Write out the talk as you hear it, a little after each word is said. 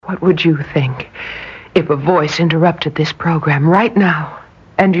What would you think if a voice interrupted this program right now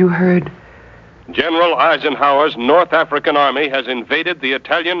and you heard... General Eisenhower's North African army has invaded the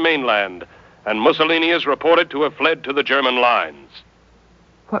Italian mainland, and Mussolini is reported to have fled to the German lines.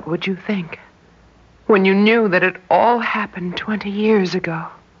 What would you think when you knew that it all happened 20 years ago?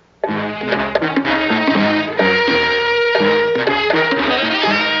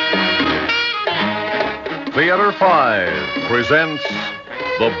 Theater 5 presents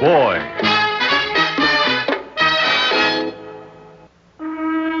The Boy.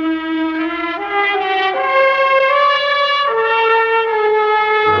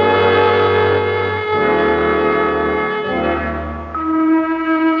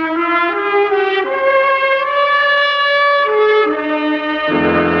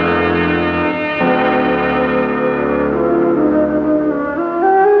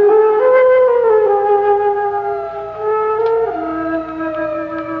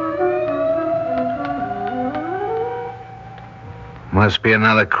 Must be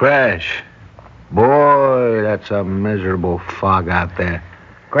another crash. Boy, that's a miserable fog out there.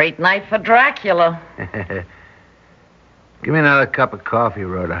 Great night for Dracula. Give me another cup of coffee,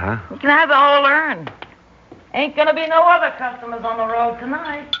 Rhoda, huh? You can have the whole urn. Ain't gonna be no other customers on the road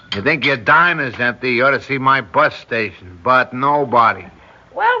tonight. You think your diner's empty, you ought to see my bus station. But nobody.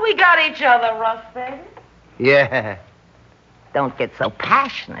 Well, we got each other, Russ, baby. Yeah. Don't get so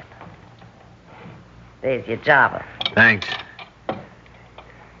passionate. There's your jobber. Thanks.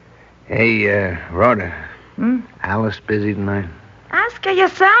 Hey, Rhoda. Alice busy tonight? Ask her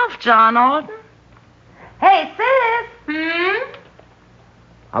yourself, John Alden. Hey, sis.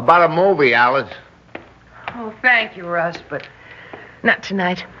 How about a movie, Alice? Oh, thank you, Russ, but not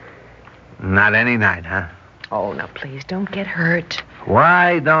tonight. Not any night, huh? Oh, now, please, don't get hurt.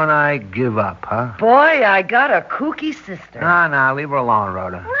 Why don't I give up, huh? Boy, I got a kooky sister. No, leave her alone,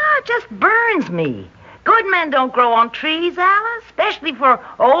 Rhoda. No, it just burns me. Good men don't grow on trees, Alice, especially for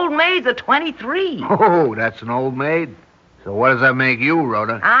old maids of 23. Oh, that's an old maid? So what does that make you,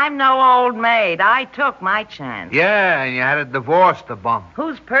 Rhoda? I'm no old maid. I took my chance. Yeah, and you had a divorce to bump.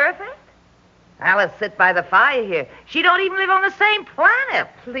 Who's perfect? Alice sit by the fire here. She don't even live on the same planet.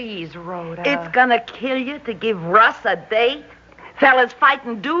 Please, Rhoda. It's gonna kill you to give Russ a date? Fellas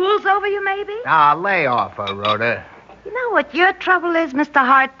fighting duels over you, maybe? Ah, lay off her, Rhoda. You know what your trouble is, Mr.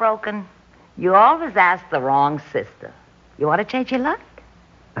 Heartbroken? You always ask the wrong sister. You want to change your luck?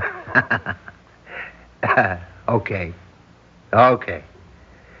 Okay.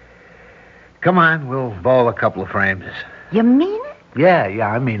 Come on, we'll bowl a couple of frames. You mean it? Yeah,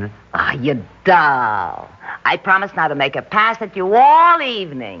 I mean it. Ah, you doll. I promise not to make a pass at you all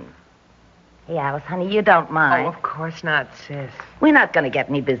evening. Hey, Alice, honey, you don't mind. Oh, of course not, sis. We're not going to get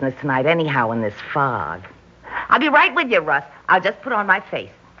any business tonight anyhow in this fog. I'll be right with you, Russ. I'll just put on my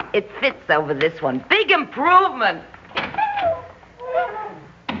face. It fits over this one. Big improvement.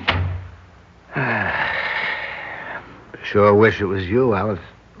 Sure wish it was you, Alice.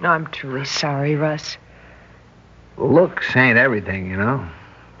 No, I'm truly sorry, Russ. Well, looks ain't everything, you know.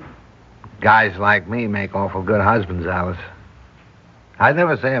 Guys like me make awful good husbands, Alice. I'd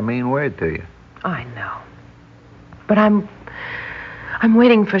never say a mean word to you. I know. But I'm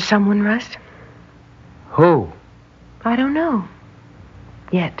waiting for someone, Russ. Who? I don't know.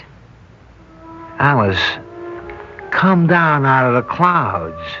 Yet. Alice, come down out of the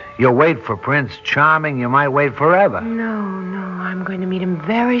clouds. You wait for Prince Charming, you might wait forever. No, I'm going to meet him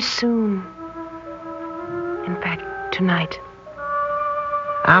very soon. In fact, tonight.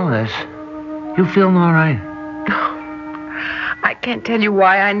 Alice, you feeling all right? I can't tell you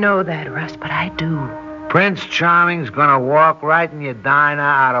why I know that, Russ, but I do. Prince Charming's gonna walk right in your diner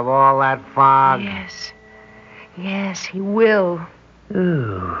out of all that fog? Yes, he will.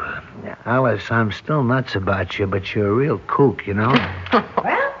 Ooh. Alice, I'm still nuts about you, but you're a real kook, you know?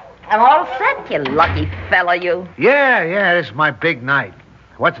 Well, I'm all set, you lucky fella, you. Yeah, this is my big night.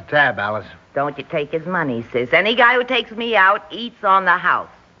 What's the tab, Alice? Don't you take his money, sis. Any guy who takes me out eats on the house.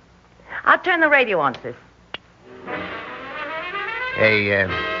 I'll turn the radio on, sis. Hey,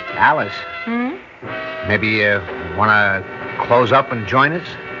 Alice. Maybe you want to close up and join us?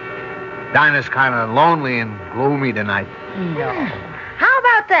 Dinah's kind of lonely and gloomy tonight. No. How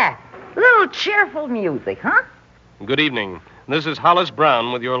about that? A little cheerful music, huh? Good evening. This is Hollis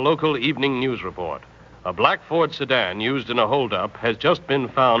Brown with your local evening news report. A black Ford sedan used in a holdup has just been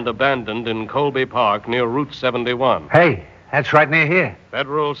found abandoned in Colby Park near Route 71. Hey, that's right near here.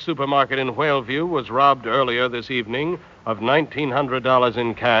 Federal Supermarket in Whaleview was robbed earlier this evening of $1,900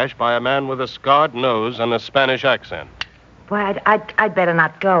 in cash by a man with a scarred nose and a Spanish accent. Boy, I'd better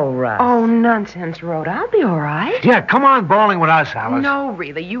not go, Russ. Oh, nonsense, Rhoda. I'll be all right. Yeah, come on bowling with us, Alice. No,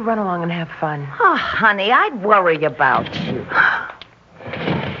 really. You run along and have fun. Oh, honey, I'd worry about you.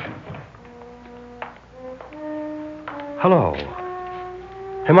 Hello.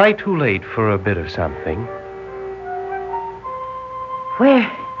 Am I too late for a bit of something?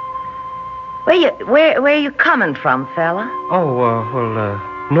 Where are you coming from, fella?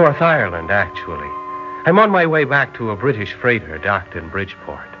 Oh, North Ireland, actually. I'm on my way back to a British freighter docked in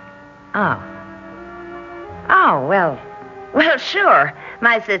Bridgeport. Oh. Oh, well, sure.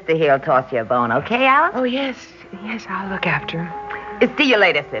 My sister here'll toss you a bone, okay, Alice? Oh, yes. Yes, I'll look after him. See you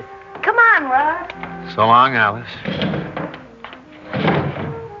later, sis. Come on, Russ. So long, Alice.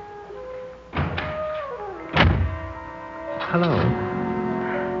 Hello.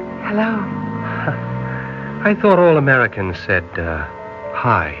 Hello. I thought all Americans said,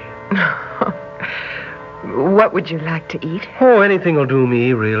 hi. What would you like to eat? Oh, anything will do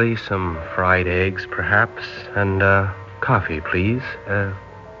me, really. Some fried eggs, perhaps. And, coffee, please.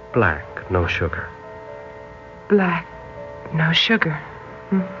 Black, no sugar. Black, no sugar.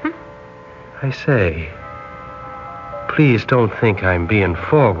 Mm-hmm. I say, please don't think I'm being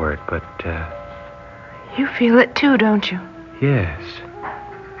forward, but, You feel it too, don't you? yes.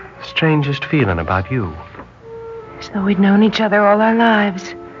 Strangest feeling about you. As though we'd known each other all our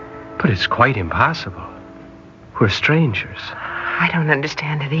lives. But it's quite impossible. We're strangers. I don't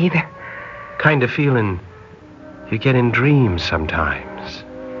understand it either. Kind of feeling you get in dreams sometimes.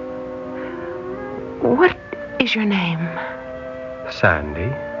 What is your name? Sandy?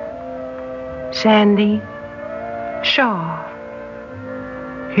 Sandy Shaw.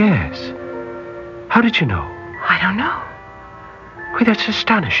 Yes. How did you know? I don't know. Why, that's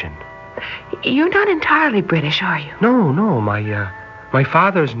astonishing. You're not entirely British, are you? No. My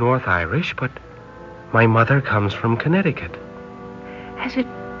father's North Irish, but my mother comes from Connecticut. Has it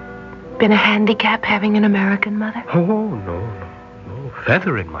been a handicap having an American mother? Oh, no.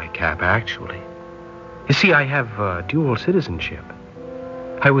 Feather in my cap, actually. You see, I have dual citizenship.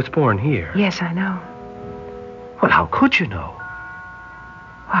 I was born here. Yes, I know. Well, how could you know?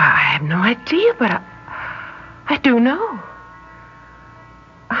 Well, I have no idea, but I do know.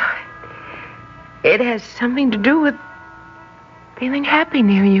 It has something to do with feeling happy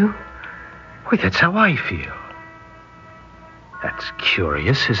near you. Why, that's how I feel. That's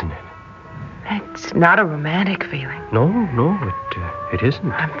curious, isn't it? It's not a romantic feeling. No, it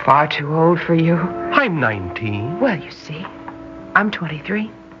isn't. I'm far too old for you. I'm 19. Well, you see, I'm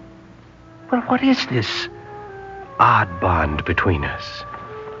 23. Well, what is this odd bond between us?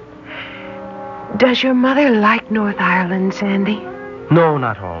 Does your mother like North Ireland, Sandy? No,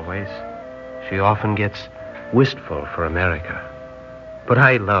 not always. She often gets wistful for America. But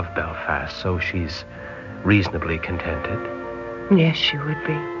I love Belfast, so she's reasonably contented. Yes, she would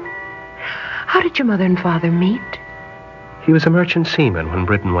be. How did your mother and father meet? He was a merchant seaman when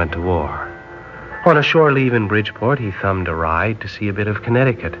Britain went to war. On a shore leave in Bridgeport, he thumbed a ride to see a bit of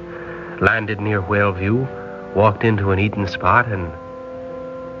Connecticut. Landed near Whaleview, walked into an eating spot, and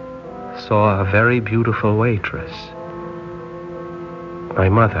saw a very beautiful waitress. My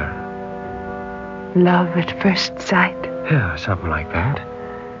mother. Love at first sight? Yeah, something like that.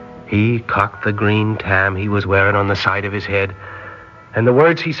 He cocked the green tam he was wearing on the side of his head, and the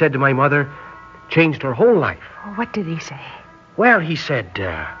words he said to my mother changed her whole life. What did he say? Well, he said,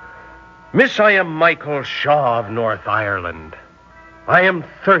 Miss, I am Michael Shaw of North Ireland. I am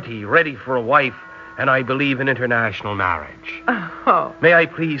 30, ready for a wife, and I believe in international marriage. Oh. May I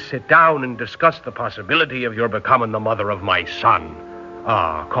please sit down and discuss the possibility of your becoming the mother of my son?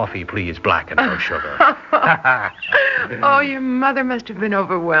 Coffee, please, black and no sugar. Oh, your mother must have been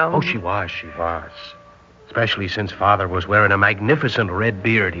overwhelmed. Oh, she was. Especially since Father was wearing a magnificent red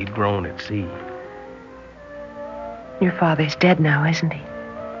beard he'd grown at sea. Your father's dead now, isn't he?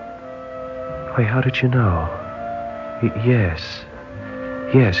 Why, how did you know? Yes,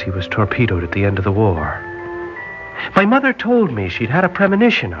 he was torpedoed at the end of the war. My mother told me she'd had a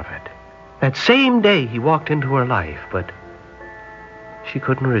premonition of it. That same day he walked into her life, but she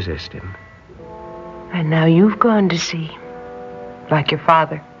couldn't resist him. And now you've gone to sea, like your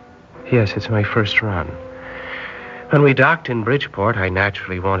father. Yes, it's my first run. When we docked in Bridgeport, I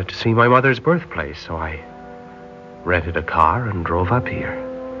naturally wanted to see my mother's birthplace, so I rented a car and drove up here.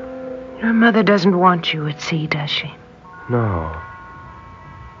 Your mother doesn't want you at sea, does she? No.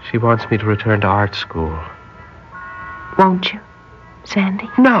 She wants me to return to art school. Won't you, Sandy?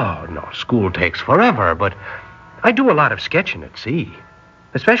 No. School takes forever, but I do a lot of sketching at sea.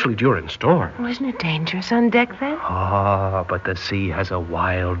 especially during storms. Wasn't it dangerous on deck then? Ah, but the sea has a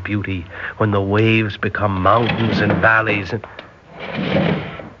wild beauty when the waves become mountains and valleys and...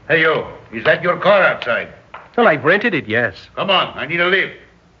 Hey, you. Is that your car outside? Well, I've rented it, yes. Come on. I need a lift.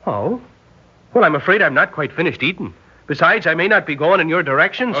 Oh? Well, I'm afraid I'm not quite finished eating. Besides, I may not be going in your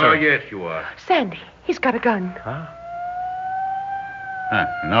direction, sir. Oh, yes, you are. Sandy, he's got a gun.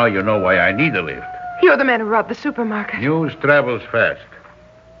 Now you know why I need a lift. You're the man who robbed the supermarket. News travels fast.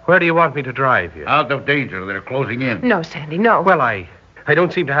 Where do you want me to drive you? Out of danger. They're closing in. No, Sandy, no. Well, I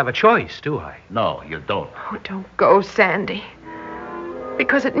don't seem to have a choice, do I? No, you don't. Oh, don't go, Sandy.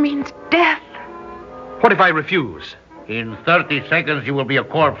 Because it means death. What if I refuse? In 30 seconds, you will be a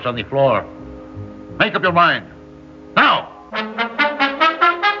corpse on the floor. Make up your mind. Now!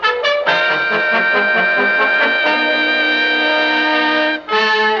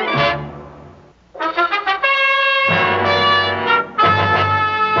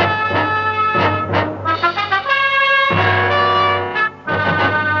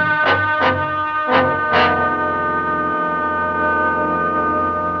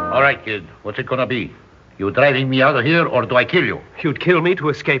 All right, kid. What's it gonna be? You driving me out of here, or do I kill you? You'd kill me to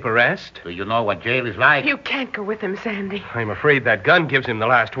escape arrest? Do you know what jail is like? You can't go with him, Sandy. I'm afraid that gun gives him the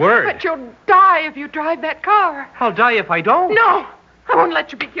last word. But you'll die if you drive that car. I'll die if I don't. No, I won't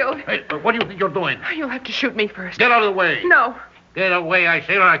let you be killed. Hey, what do you think you're doing? You'll have to shoot me first. Get out of the way. No, Get away, I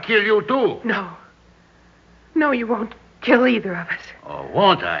say, or I'll kill you, too. no. No, you won't kill either of us. Oh,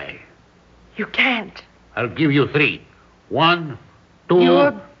 won't I? You can't. I'll give you 3. 1, 2...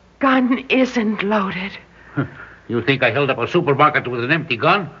 Your gun isn't loaded. You think I held up a supermarket with an empty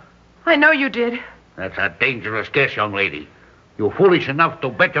gun? I know you did. That's a dangerous guess, young lady. You foolish enough to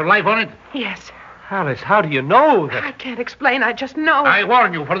bet your life on it? Yes. Alice, how do you know that? I can't explain. I just know. I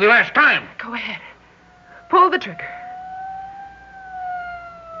warn you for the last time. Go ahead. Pull the trigger.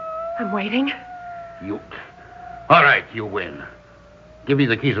 I'm waiting. You... All right, you win. Give me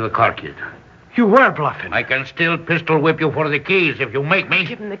the keys of the car, kid. You were bluffing. I can still pistol whip you for the keys if you make me.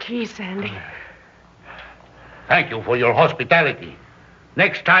 Give him the keys, Sandy. Thank you for your hospitality.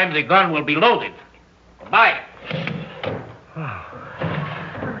 Next time, the gun will be loaded. Bye.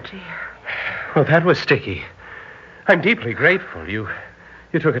 Oh, dear. Well, that was sticky. I'm deeply grateful. You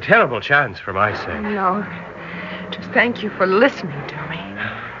took a terrible chance for my sake. No. Just thank you for listening to me.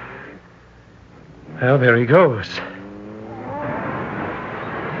 Well, there he goes.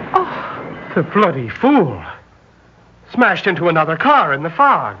 Oh, The bloody fool. Smashed into another car in the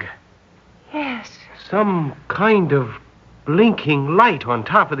fog. yes. Some kind of blinking light on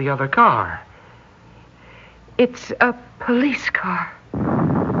top of the other car. It's a police car.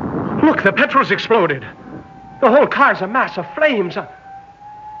 Look, the petrol's exploded. The whole car's a mass of flames.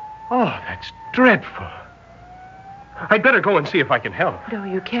 Oh, that's dreadful. I'd better go and see if I can help. No,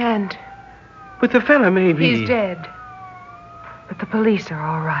 you can't. But the fella maybe... He's dead. But the police are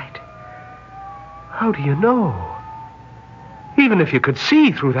all right. How do you know? Even if you could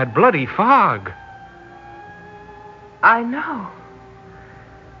see through that bloody fog. I know.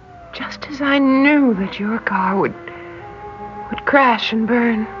 Just as I knew that your car would crash and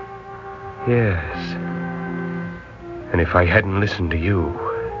burn. Yes. And if I hadn't listened to you...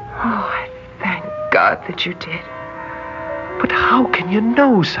 Oh, I thank God that you did. But how can you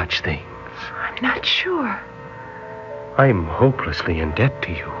know such things? I'm not sure. I'm hopelessly in debt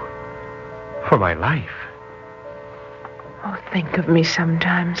to you. For my life. Oh, think of me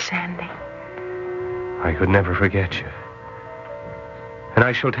sometime, Sandy. I could never forget you. And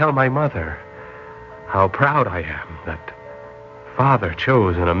I shall tell my mother how proud I am that Father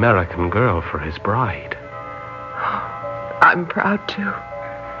chose an American girl for his bride. I'm proud, too.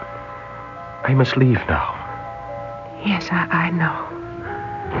 I must leave now. Yes, I know.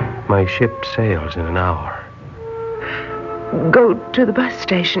 My ship sails in an hour. Go to the bus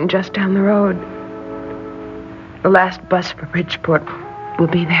station just down the road. The last bus for Bridgeport will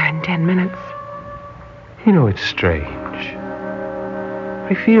be there in 10 minutes. You know, it's strange.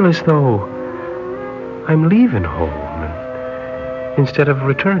 I feel as though I'm leaving home instead of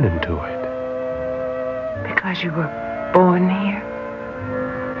returning to it. Because you were born here?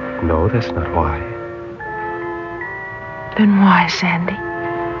 No, that's not why. Then why, Sandy?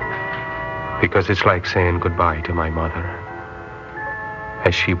 Because it's like saying goodbye to my mother.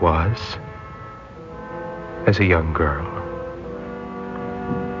 As she was. As a young girl.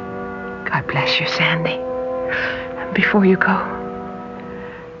 God bless you, Sandy. Before you go,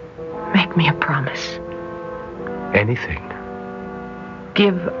 make me a promise. Anything.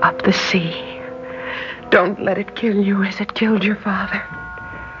 Give up the sea. Don't let it kill you as it killed your father.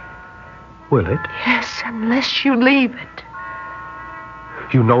 Will it? Yes, unless you leave it.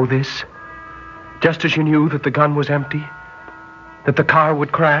 You know this? Just as you knew that the gun was empty? That the car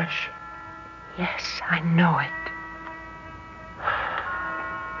would crash? Yes, I know it.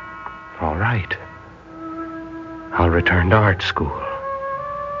 All right. I'll return to art school.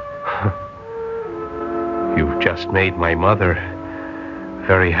 You've just made my mother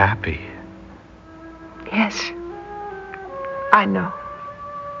very happy. Yes, I know.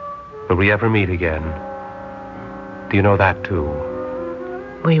 Will we ever meet again? Do you know that, too?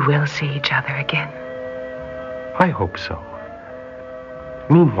 We will see each other again. I hope so.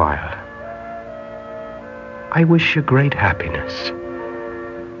 Meanwhile, I wish you great happiness.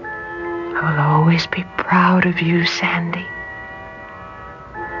 I will always be proud of you, Sandy.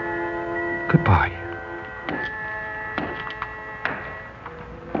 Goodbye.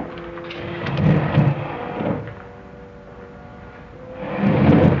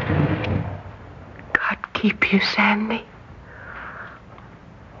 God keep you, Sandy.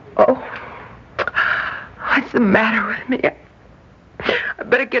 Oh, what's the matter with me? I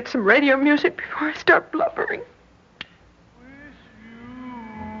better get some radio music before I start blubbering.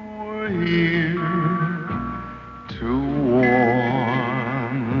 Here to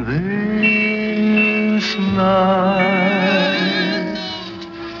warm this night.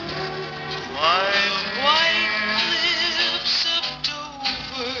 My white lips of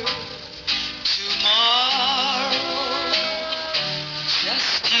Dover tomorrow.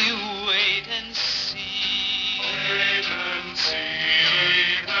 Just you wait and see. Wait and see.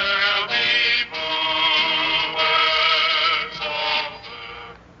 There'll be bluebirds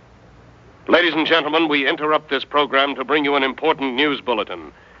over. Ladies and gentlemen, we interrupt this program to bring you an important news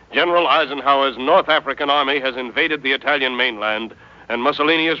bulletin. General Eisenhower's North African army has invaded the Italian mainland, and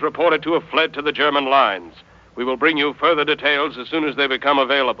Mussolini is reported to have fled to the German lines. We will bring you further details as soon as they become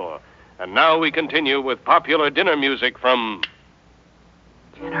available. And now we continue with popular dinner music from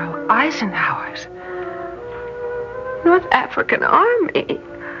General Eisenhower's North African army.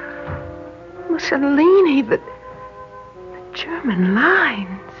 Mussolini, the German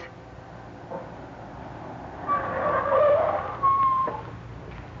lines.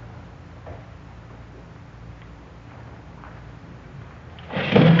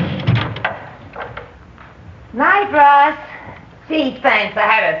 Night, Russ. Gee, thanks. I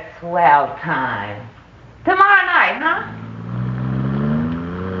had a swell time. Tomorrow night, huh?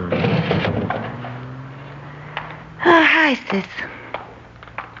 Oh, hi, sis.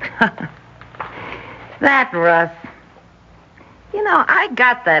 That Russ. You know, I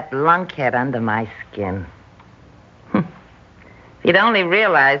got that lunkhead under my skin. If you'd only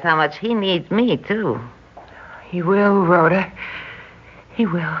realize how much he needs me, too. He will, Rhoda. He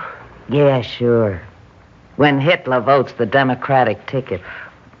will. Yeah, sure. When Hitler votes the Democratic ticket.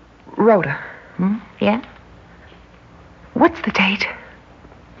 Rhoda, Yeah? what's the date?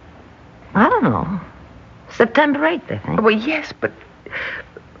 I don't know. September 8th, I think. Well, yes, but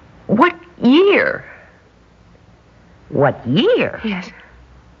what year? What year? Yes.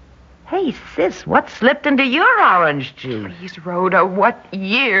 Hey, sis, what slipped into your orange juice? Please, Rhoda, what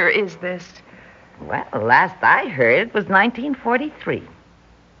year is this? Well, last I heard, it was 1943.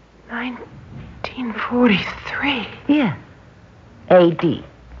 1943. Yeah. A.D.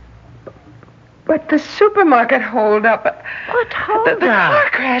 But the supermarket holdup. What hold The car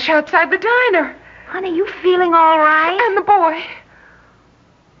crash outside the diner. Honey, you feeling all right? And the boy.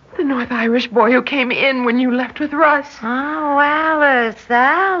 The North Irish boy who came in when you left with Russ. Oh,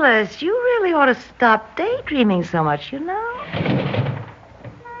 Alice, you really ought to stop daydreaming so much, you know?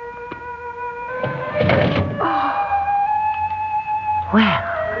 Well,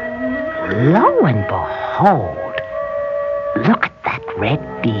 lo and behold, look at that red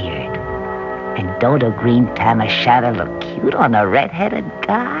beard. And don't a green tam o' shadow look cute on a red-headed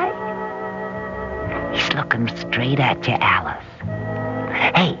guy? He's looking straight at you, Alice.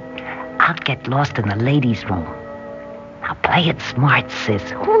 Hey, I'll get lost in the ladies' room. Now play it smart, sis.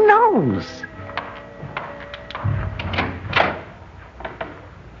 Who knows?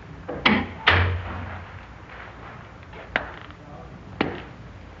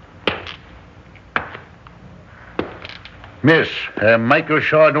 Miss, I'm Michael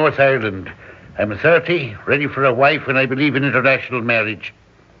Shaw, North Ireland. I'm 30, ready for a wife, and I believe in international marriage.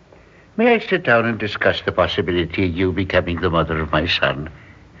 May I sit down and discuss the possibility of you becoming the mother of my son?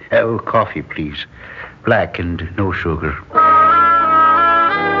 Oh, coffee, please. Black and no sugar.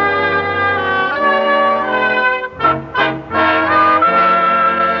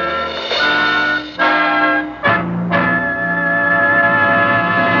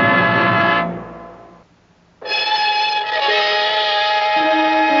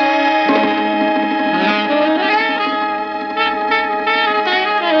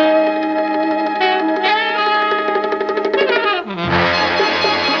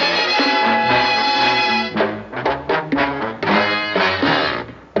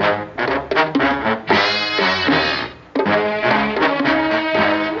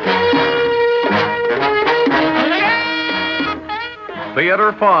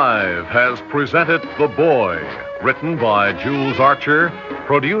 Theater 5 has presented The Boy, written by Jules Archer,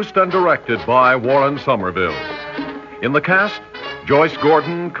 produced and directed by Warren Somerville. In the cast, Joyce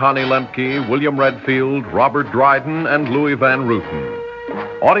Gordon, Connie Lemke, William Redfield, Robert Dryden, and Louis Van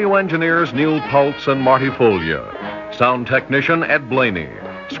Ruten. Audio engineers Neil Pultz and Marty Folia. Sound technician Ed Blaney.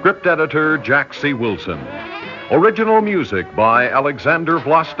 Script editor Jack C. Wilson. Original music by Alexander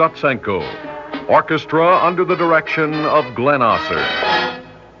Vlastotsenko. Orchestra under the direction of Glenn Osser.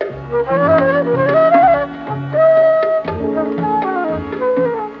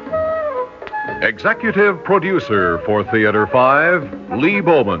 Executive producer for Theater 5, Lee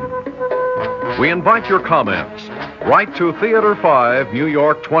Bowman. We invite your comments. Write to Theater 5, New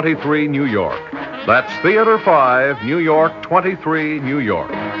York 23, New York. That's Theater 5, New York 23, New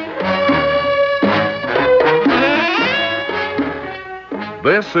York.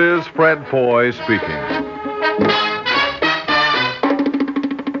 This is Fred Foy speaking.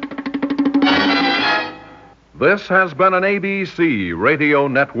 This has been an ABC Radio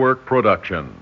Network production.